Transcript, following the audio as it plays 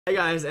Hey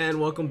guys,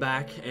 and welcome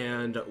back,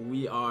 and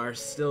we are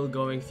still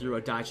going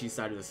through Adachi's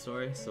side of the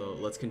story, so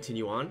let's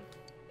continue on.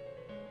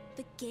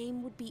 The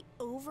game would be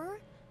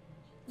over?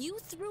 You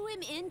threw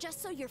him in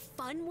just so your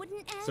fun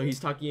wouldn't end? So he's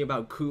talking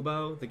about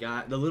Kubo,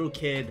 the little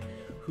kid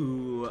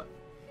who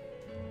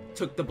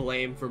took the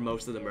blame for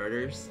most of the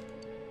murders.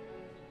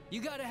 You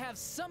gotta have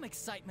some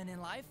excitement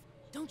in life,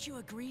 don't you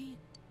agree?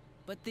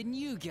 But then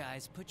you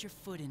guys put your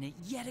foot in it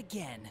yet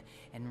again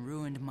and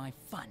ruined my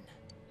fun.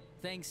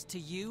 Thanks to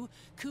you,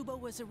 Kubo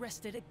was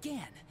arrested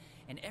again,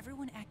 and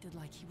everyone acted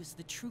like he was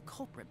the true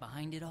culprit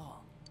behind it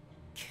all.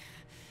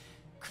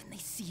 Couldn't they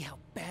see how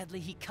badly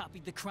he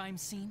copied the crime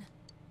scene?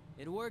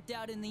 It worked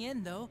out in the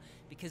end, though,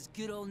 because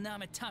good old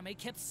Namatame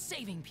kept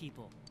saving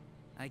people.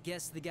 I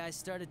guess the guy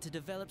started to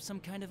develop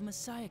some kind of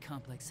messiah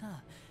complex,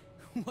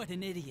 huh? What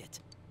an idiot.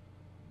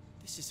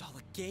 This is all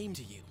a game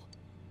to you.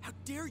 How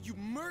dare you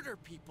murder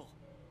people?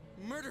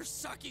 Murder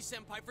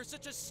Saki-senpai for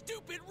such a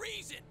stupid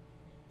reason!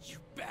 You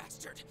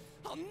bastard!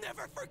 I'll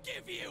never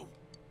forgive you!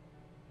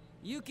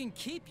 You can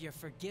keep your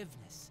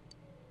forgiveness.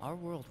 Our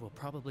world will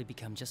probably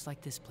become just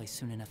like this place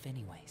soon enough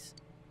anyways.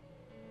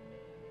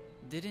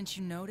 Didn't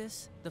you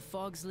notice? The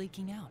fog's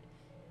leaking out.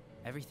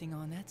 Everything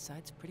on that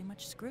side's pretty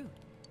much screwed.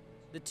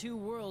 The two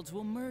worlds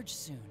will merge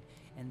soon,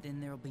 and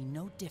then there'll be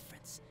no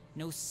difference,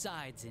 no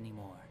sides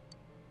anymore.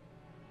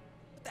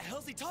 What the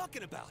hell's he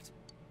talking about?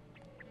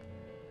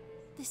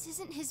 This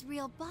isn't his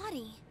real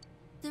body.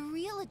 The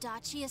real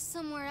Adachi is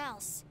somewhere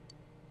else.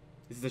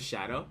 Is the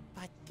shadow?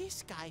 But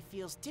this guy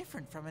feels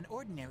different from an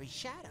ordinary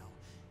shadow.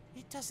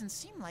 It doesn't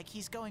seem like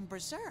he's going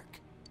berserk.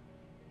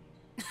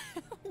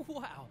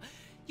 Wow,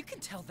 you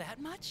can tell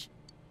that much?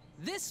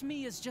 This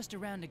me is just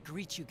around to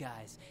greet you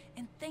guys,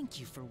 and thank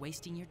you for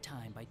wasting your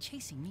time by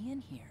chasing me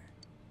in here.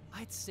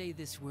 I'd say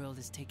this world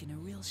has taken a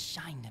real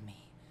shine to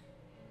me.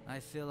 I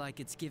feel like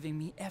it's giving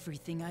me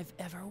everything I've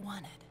ever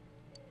wanted.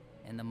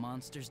 And the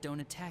monsters don't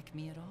attack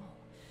me at all.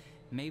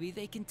 Maybe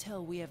they can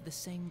tell we have the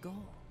same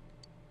goal.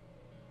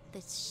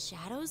 The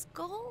Shadow's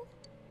goal?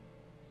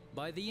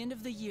 By the end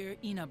of the year,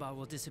 Inaba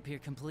will disappear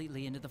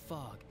completely into the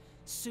fog.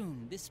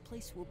 Soon, this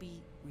place will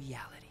be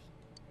reality.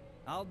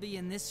 I'll be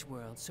in this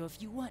world, so if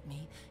you want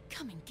me,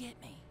 come and get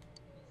me.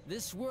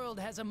 This world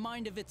has a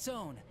mind of its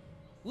own.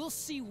 We'll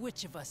see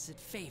which of us it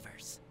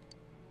favors.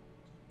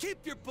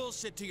 Keep your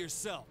bullshit to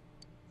yourself.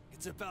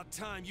 It's about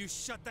time you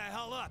shut the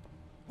hell up.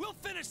 We'll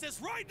finish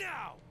this right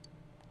now!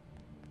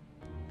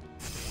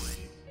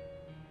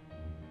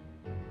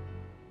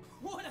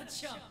 What a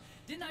chump!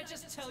 Didn't I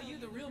just tell you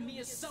the real me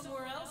is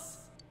somewhere else?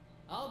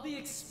 I'll be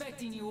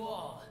expecting you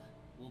all.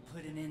 We'll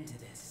put an end to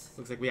this.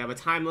 Looks like we have a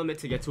time limit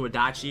to get to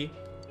Adachi.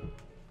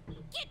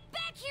 Get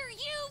back here,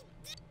 you!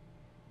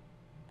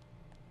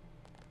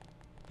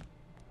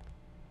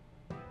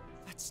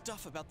 That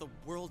stuff about the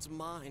world's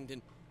mind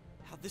and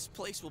how this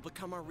place will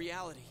become our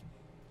reality.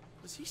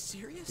 Was he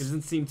serious? It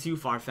doesn't seem too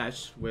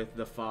far-fetched with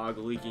the fog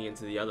leaking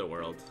into the other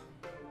world.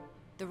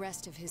 The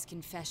rest of his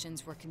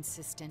confessions were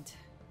consistent.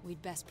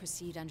 We'd best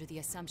proceed under the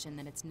assumption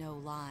that it's no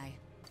lie.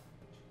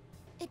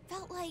 It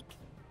felt like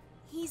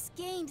he's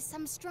gained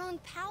some strong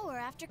power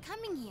after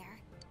coming here.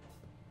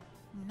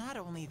 Not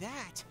only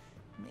that,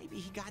 maybe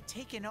he got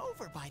taken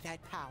over by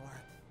that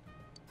power.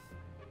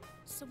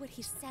 So what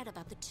he said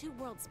about the two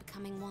worlds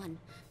becoming one,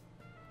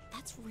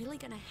 that's really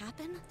gonna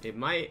happen? It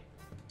might.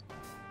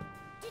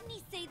 Didn't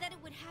he say that it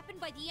would happen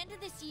by the end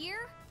of this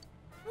year?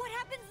 What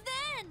happens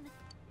then?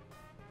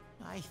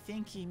 I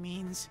think he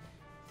means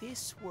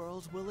this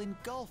world will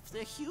engulf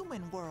the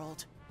human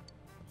world.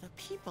 The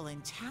people in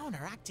town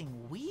are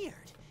acting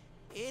weird.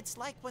 It's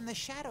like when the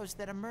shadows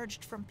that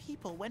emerged from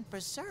people went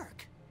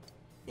berserk.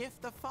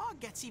 If the fog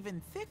gets even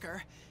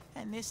thicker,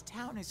 and this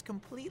town is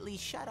completely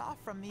shut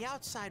off from the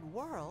outside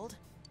world,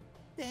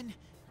 then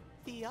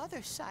the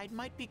other side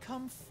might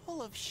become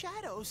full of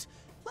shadows,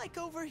 like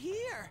over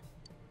here.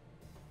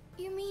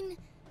 You mean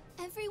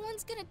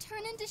everyone's gonna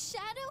turn into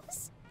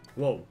shadows?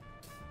 Whoa.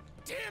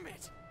 Damn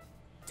it!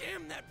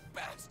 Damn that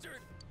bastard!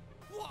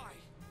 Why?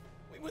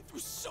 We went through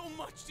so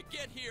much to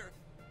get here,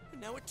 and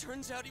now it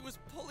turns out he was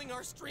pulling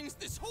our strings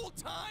this whole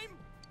time?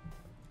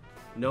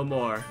 No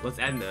more. Let's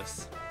end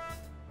this.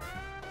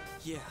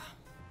 Yeah.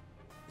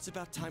 It's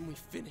about time we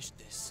finished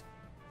this.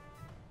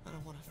 I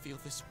don't want to feel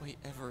this way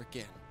ever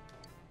again.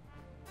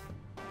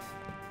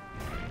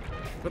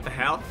 What the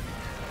hell?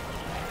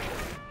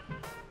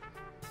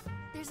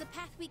 There's a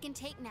path we can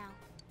take now.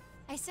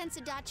 I sense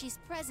Adachi's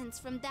presence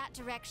from that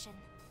direction.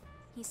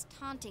 He's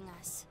taunting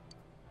us.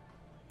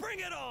 Bring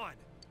it on!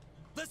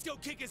 Let's go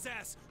kick his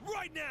ass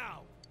right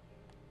now!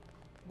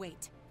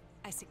 Wait.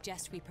 I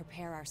suggest we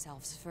prepare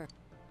ourselves for...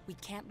 We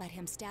can't let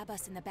him stab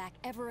us in the back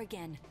ever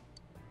again.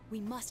 We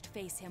must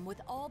face him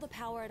with all the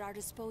power at our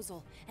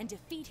disposal and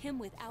defeat him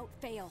without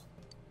fail.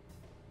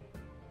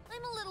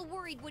 I'm a little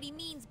worried what he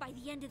means by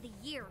the end of the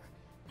year,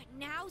 but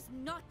now's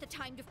not the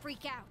time to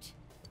freak out.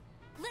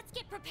 Let's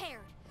get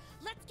prepared.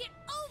 Let's get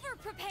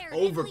over-prepared.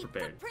 Over-prepared.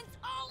 And leave footprints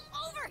all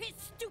over his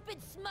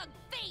stupid, smug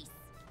face.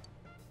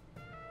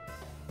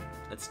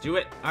 Let's do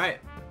it. Alright,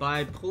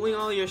 by pulling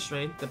all your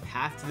strength, the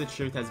path to the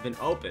truth has been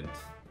opened.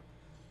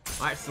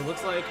 Alright, so it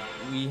looks like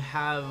we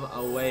have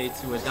a way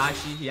to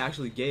Adachi. He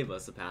actually gave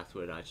us a path to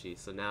Adachi,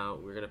 so now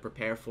we're going to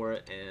prepare for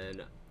it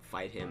and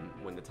fight him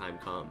when the time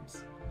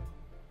comes.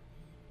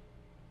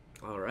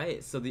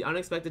 Alright, so the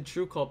unexpected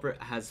true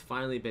culprit has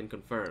finally been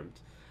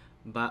confirmed.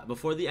 But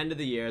before the end of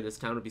the year, this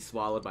town will be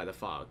swallowed by the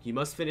fog. You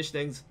must finish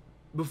things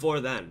before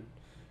then.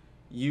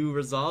 You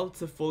resolve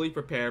to fully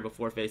prepare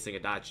before facing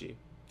Adachi.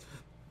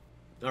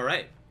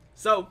 Alright,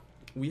 so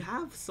we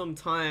have some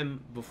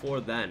time before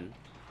then.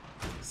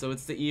 So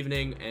it's the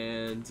evening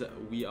and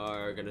we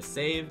are gonna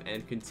save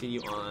and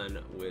continue on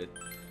with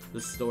the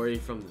story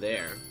from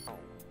there.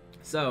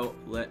 So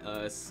let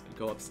us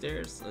go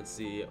upstairs. Let's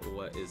see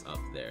what is up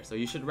there. So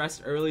you should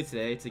rest early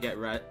today to get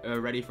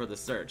ready for the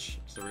search.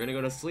 So we're gonna go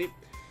to sleep.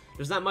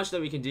 There's not much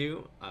that we can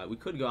do. We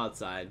could go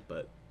outside,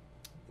 but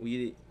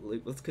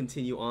let's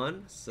continue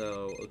on.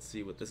 So let's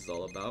see what this is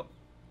all about.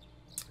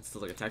 It's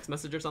still like a text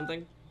message or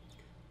something.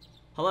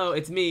 Hello,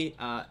 it's me.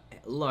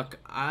 Look,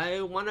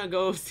 I want to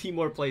go see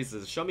more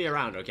places. Show me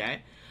around,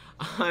 okay?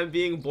 I'm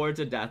being bored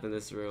to death in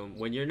this room.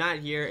 When you're not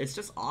here, it's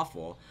just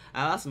awful.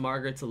 I'll ask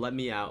Margaret to let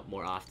me out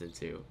more often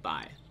too.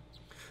 Bye.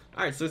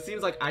 Alright, so it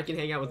seems like I can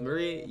hang out with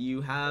Marie. You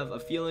have a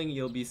feeling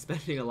you'll be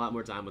spending a lot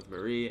more time with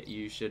Marie.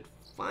 You should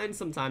find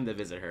some time to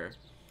visit her.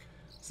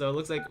 So it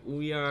looks like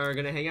we are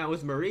going to hang out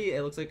with Marie.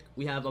 It looks like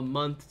we have a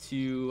month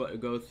to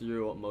go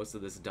through most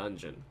of this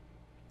dungeon.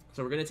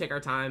 So we're going to take our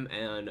time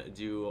and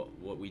do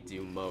what we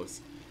do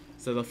most.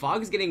 So the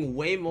fog is getting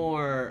way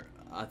more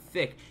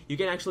thick. You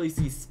can actually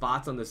see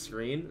spots on the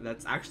screen.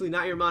 That's actually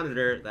not your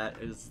monitor. That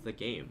is the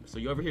game. So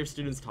you overhear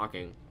students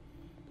talking.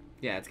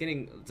 Yeah,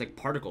 it's like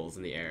particles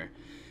in the air.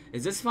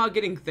 Is this fog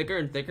getting thicker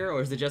and thicker,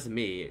 or is it just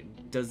me?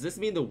 Does this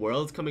mean the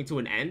world's coming to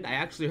an end? I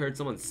actually heard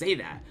someone say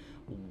that.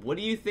 What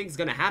do you think's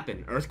gonna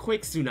happen?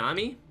 Earthquake?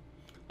 Tsunami?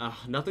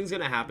 Nothing's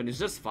gonna happen. It's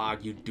just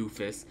fog, you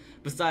doofus.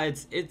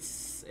 Besides,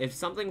 if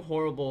something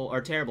horrible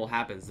or terrible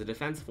happens, the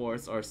defense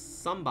force or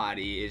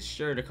somebody is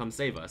sure to come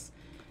save us.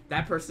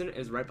 That person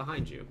is right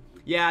behind you.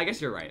 Yeah, I guess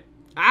you're right.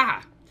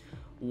 Ah!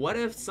 What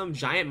if some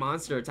giant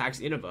monster attacks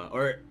Inaba?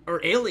 Or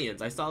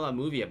aliens? I saw a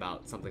movie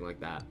about something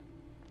like that.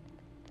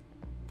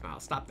 Oh,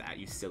 stop that,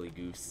 you silly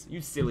goose. You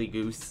silly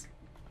goose.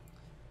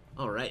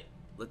 Alright,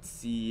 let's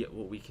see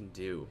what we can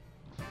do.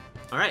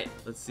 Alright,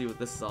 let's see what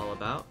this is all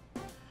about.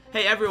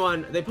 Hey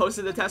everyone, they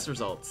posted the test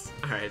results.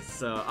 Alright,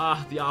 so,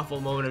 the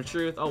awful moment of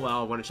truth. Oh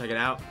well, want to check it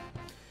out?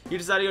 You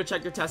decided to go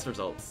check your test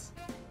results.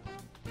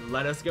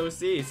 Let us go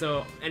see.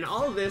 So, in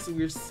all of this,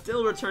 we're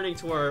still returning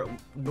to our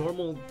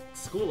normal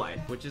school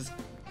life, which is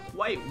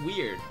quite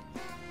weird.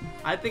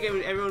 I think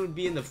everyone would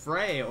be in the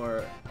fray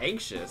or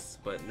anxious,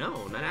 but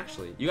no, not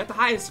actually. You got the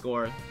highest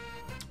score.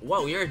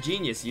 Whoa, you're a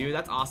genius, you.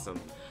 That's awesome.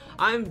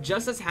 I'm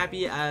just as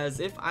happy as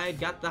if I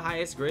got the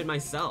highest grade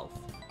myself.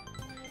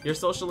 Your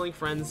social link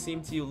friends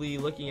seem to be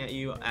looking at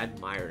you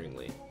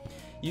admiringly.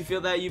 You feel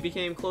that you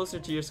became closer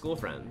to your school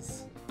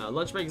friends.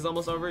 Lunch break is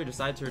almost over. You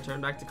decide to return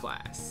back to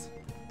class.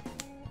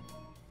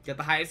 Get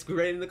the highest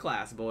grade in the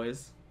class,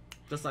 boys.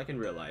 Just like in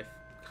real life.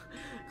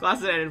 Class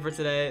is ended for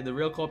today. The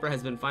real culprit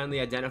has been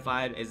finally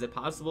identified. Is it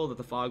possible that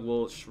the fog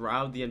will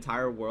shroud the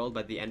entire world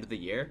by the end of the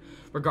year?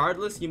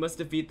 Regardless, you must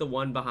defeat the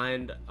one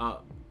behind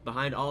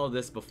all of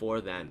this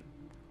before then.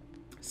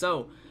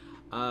 So,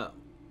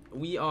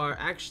 we are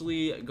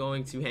actually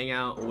going to hang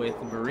out with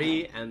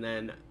Marie, and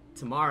then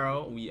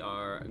tomorrow we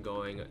are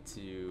going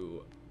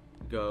to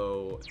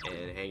go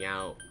and hang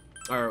out,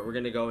 or we're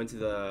gonna go into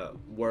the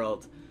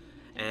world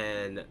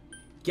and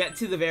get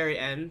to the very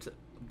end,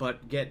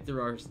 but get to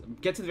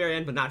the very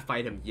end, but not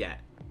fight him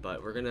yet.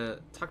 But we're gonna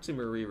talk to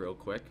Marie real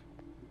quick.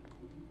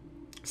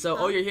 So,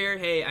 oh, you're here?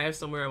 Hey, I have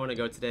somewhere I want to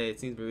go today. It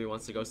seems Marie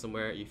wants to go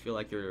somewhere. You feel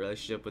like your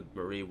relationship with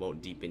Marie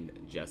won't deepen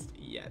just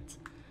yet.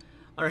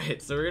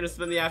 Alright, so we're gonna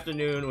spend the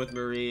afternoon with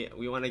Marie.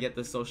 We want to get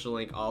the social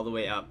link all the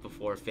way up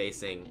before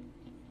facing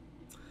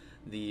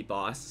the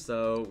boss.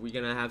 So we're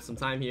gonna have some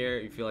time here.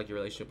 You feel like your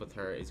relationship with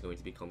her is going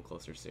to become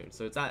closer soon.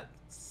 So it's at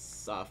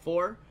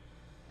 4.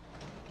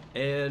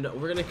 And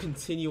we're gonna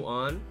continue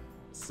on.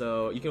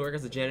 So you can work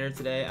as a janitor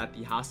today at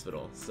the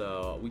hospital.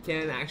 So we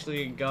can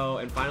actually go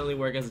and finally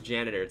work as a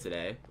janitor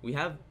today. We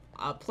have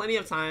plenty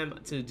of time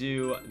to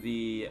do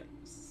the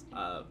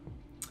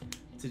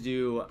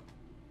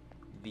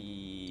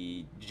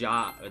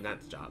job,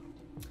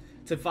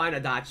 to find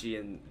Adachi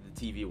in the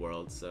TV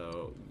world.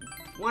 So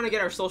want to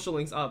get our social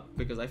links up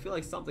because I feel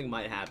like something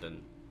might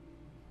happen.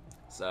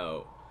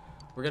 So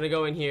we're gonna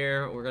go in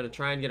here. We're gonna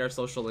try and get our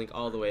social link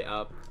all the way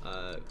up.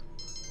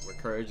 Where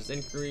courage is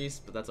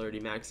increased, but that's already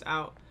maxed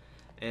out.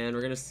 And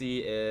we're gonna see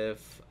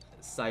if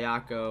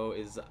Sayako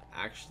is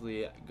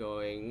actually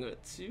going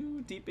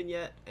to deepen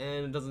yet,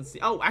 and it doesn't see.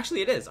 Oh,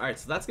 actually it is. All right,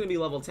 so that's gonna be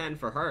level 10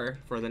 for her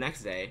for the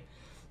next day.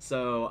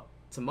 So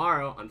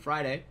tomorrow on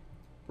Friday,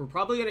 we're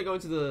probably gonna go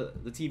into the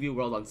TV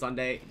world on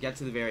Sunday, get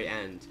to the very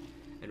end,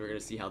 and we're gonna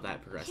see how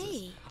that progresses.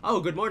 Hey. Oh,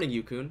 good morning,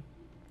 Yukun.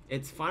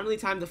 It's finally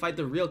time to fight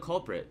the real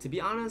culprit. To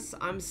be honest,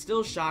 I'm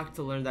still shocked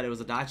to learn that it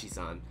was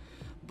Adachi-san.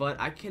 but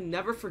I can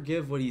never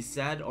forgive what he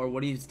said or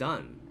what he's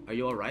done. Are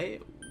you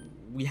alright?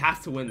 We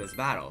have to win this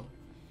battle.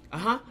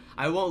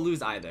 I won't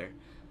lose either.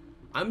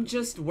 I'm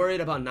just worried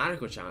about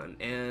Nanako-chan,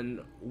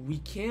 and we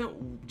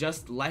can't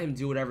just let him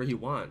do whatever he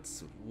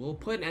wants. We'll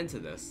put an end to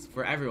this,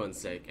 for everyone's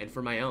sake, and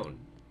for my own.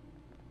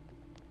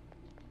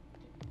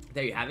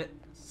 There you have it.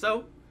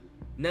 So,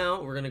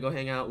 now we're gonna go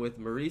hang out with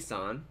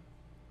Marie-san.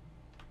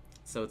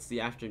 So it's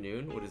the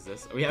afternoon. What is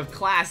this? We have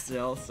class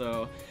still,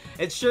 so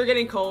it's sure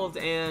getting cold,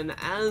 and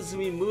as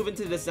we move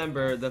into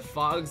December, the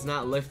fog's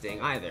not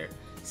lifting either.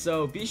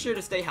 So be sure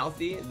to stay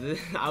healthy.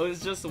 I was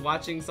just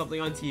watching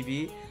something on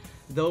TV.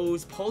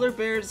 Those polar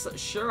bears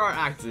sure are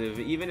active,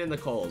 even in the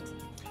cold.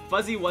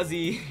 Fuzzy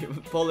wuzzy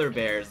polar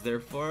bears, their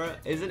fur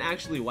isn't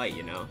actually white,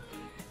 you know.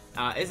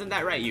 Isn't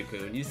that right,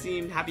 Yukun? You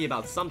seem happy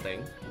about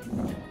something.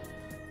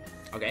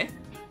 Okay.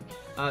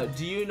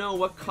 Do you know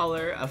what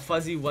color a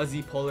fuzzy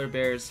wuzzy polar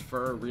bear's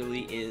fur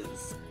really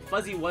is?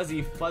 Fuzzy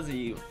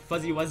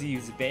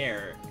wuzzy's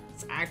bear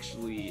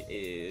actually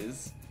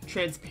is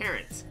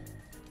transparent.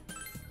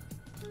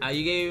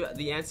 You gave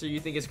the answer you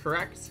think is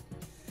correct.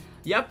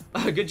 Yep,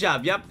 good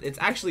job. Yep, it's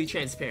actually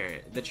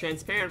transparent. The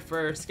transparent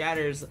fur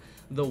scatters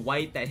the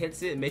white that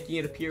hits it, making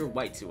it appear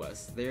white to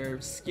us.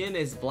 Their skin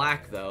is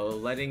black though,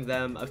 letting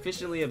them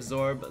efficiently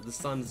absorb the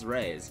sun's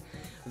rays.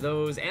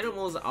 Those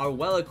animals are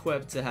well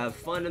equipped to have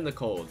fun in the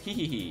cold. Hee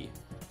hee hee.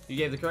 You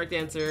gave the correct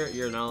answer,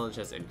 your knowledge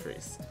has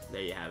increased.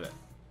 There you have it.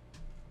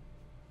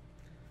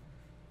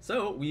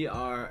 So, we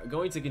are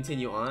going to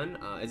continue on.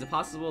 Is it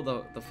possible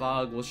the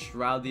fog will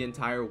shroud the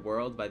entire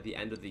world by the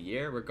end of the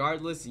year?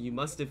 Regardless, you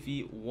must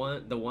defeat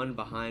the one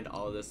behind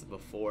all this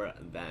before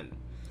then.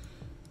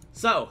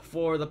 So,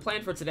 for the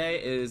plan for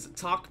today is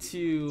talk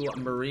to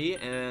Marie,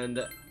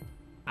 and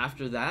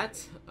after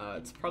that,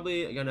 it's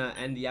probably gonna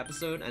end the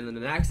episode, and then the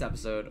next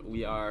episode,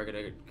 we are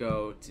gonna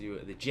go to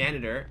the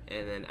janitor,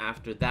 and then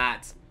after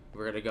that,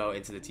 we're gonna go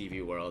into the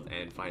TV world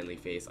and finally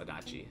face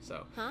Adachi.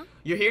 So,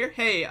 You're here?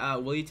 Hey,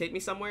 will you take me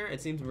somewhere?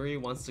 It seems Marie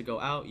wants to go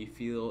out. You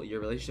feel your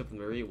relationship with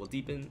Marie will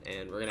deepen,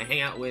 and we're gonna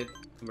hang out with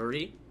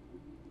Marie.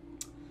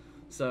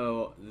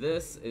 So,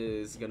 this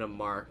is gonna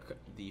mark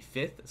the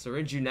 5th. So, we're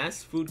in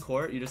Junes Food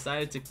Court. You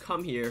decided to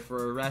come here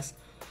for a rest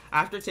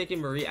after taking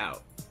Marie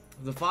out.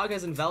 The fog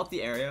has enveloped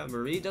the area.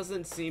 Marie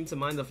doesn't seem to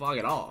mind the fog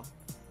at all.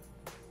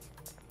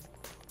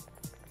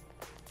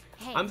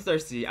 Hey. I'm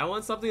thirsty. I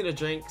want something to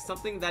drink,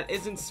 something that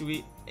isn't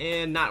sweet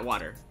and not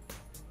water.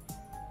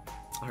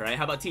 Alright,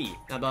 how about tea?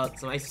 How about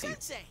some iced tea?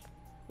 Sensei!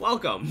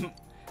 Welcome!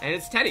 And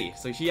it's Teddy,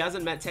 so she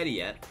hasn't met Teddy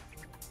yet.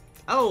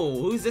 Oh,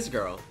 who's this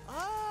girl?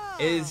 Oh.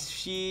 Is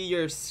she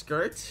your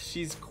skirt?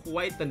 She's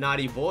quite the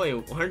naughty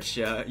boy, aren't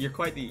you? You're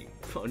quite the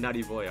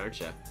naughty boy, aren't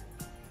you?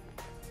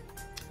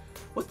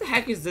 What the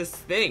heck is this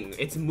thing?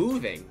 It's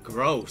moving.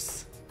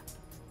 Gross.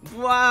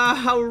 Wow,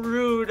 how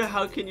rude.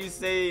 How can you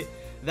say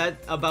that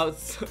about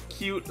so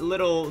cute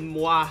little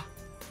moi?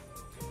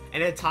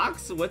 And it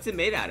talks? What's it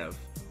made out of?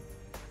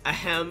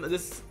 Ahem,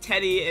 this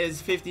Teddy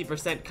is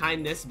 50%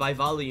 kindness by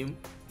volume.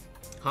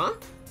 Huh?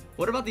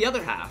 What about the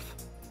other half?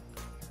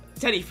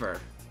 Teddy fur.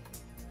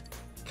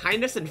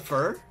 Kindness and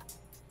fur?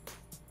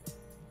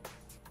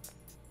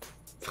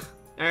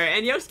 Alright,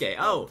 and Yosuke.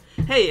 Oh,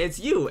 hey, it's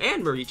you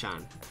and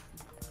Marie-chan.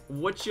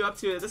 What you up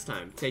to at this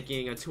time?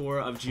 Taking a tour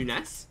of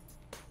Junes?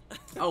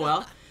 Oh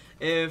well,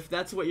 if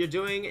that's what you're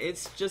doing,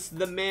 it's just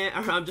the man.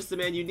 Or I'm just the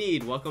man you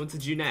need. Welcome to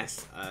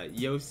Junes,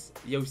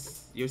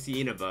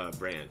 Yoshi-Inaba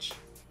branch.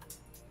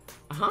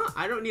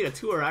 I don't need a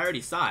tour. I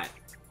already saw it.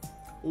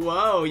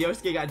 Whoa,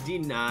 Yosuke got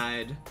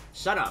denied.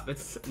 Shut up.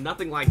 It's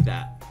nothing like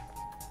that.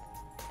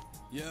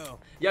 Yo,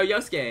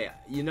 Yosuke,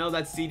 you know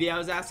that CD I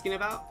was asking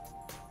about?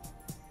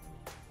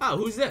 Oh,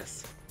 who's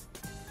this?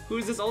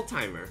 Who's this old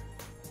timer?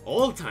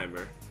 Old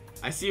timer?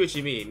 I see what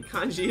you mean.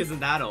 Kanji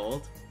isn't that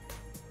old.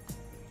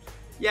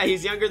 Yeah,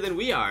 he's younger than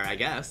we are, I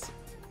guess.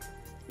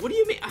 What do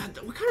you mean?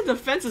 What kind of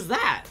defense is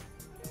that?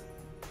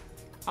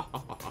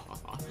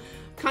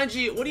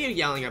 Kanji, what are you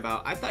yelling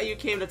about? I thought you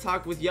came to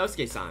talk with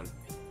Yosuke-san.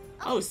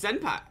 Oh,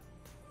 senpai.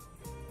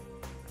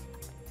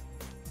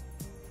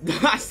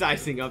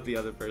 Sizing up the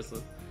other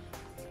person.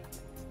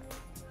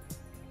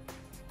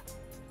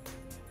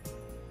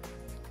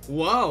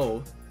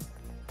 Whoa.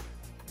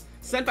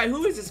 Senpai,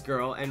 who is this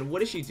girl and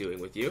what is she doing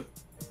with you?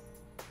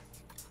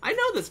 I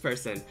know this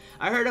person.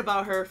 I heard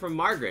about her from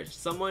Margaret,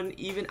 someone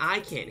even I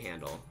can't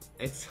handle.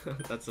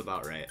 That's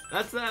about right.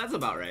 That's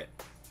about right.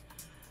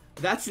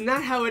 That's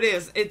not how it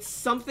is. It's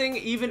something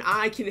even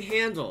I can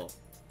handle.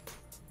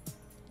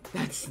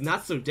 That's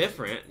not so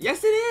different.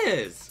 Yes, it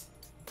is.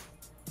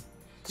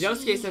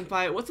 Yosuke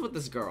senpai, what's with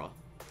this girl?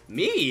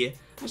 Me?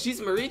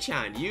 She's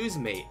Marie-chan, Yu's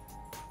mate.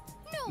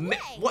 No way.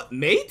 What,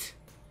 mate?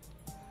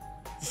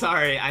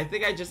 Sorry, I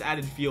think I just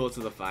added fuel to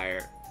the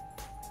fire.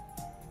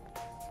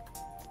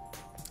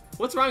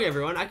 What's wrong,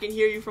 everyone? I can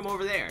hear you from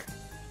over there.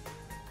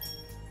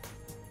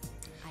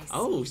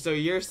 Oh, so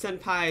you're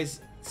senpai's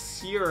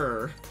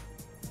sure.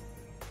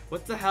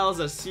 What the hell is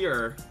a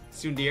sure?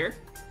 Sundir?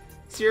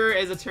 Sure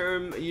is a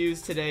term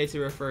used today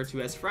to refer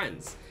to as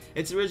friends.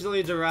 It's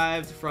originally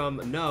derived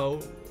from no,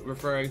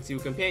 referring to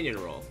companion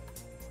role.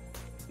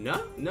 No,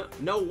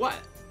 what?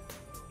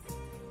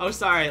 Oh,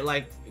 sorry,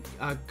 like,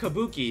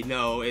 kabuki,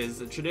 no,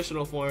 is a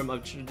traditional form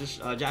of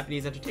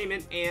Japanese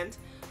entertainment,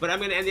 but I'm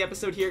going to end the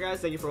episode here, guys.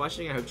 Thank you for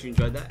watching. I hope you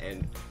enjoyed that,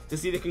 and to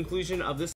see the conclusion of this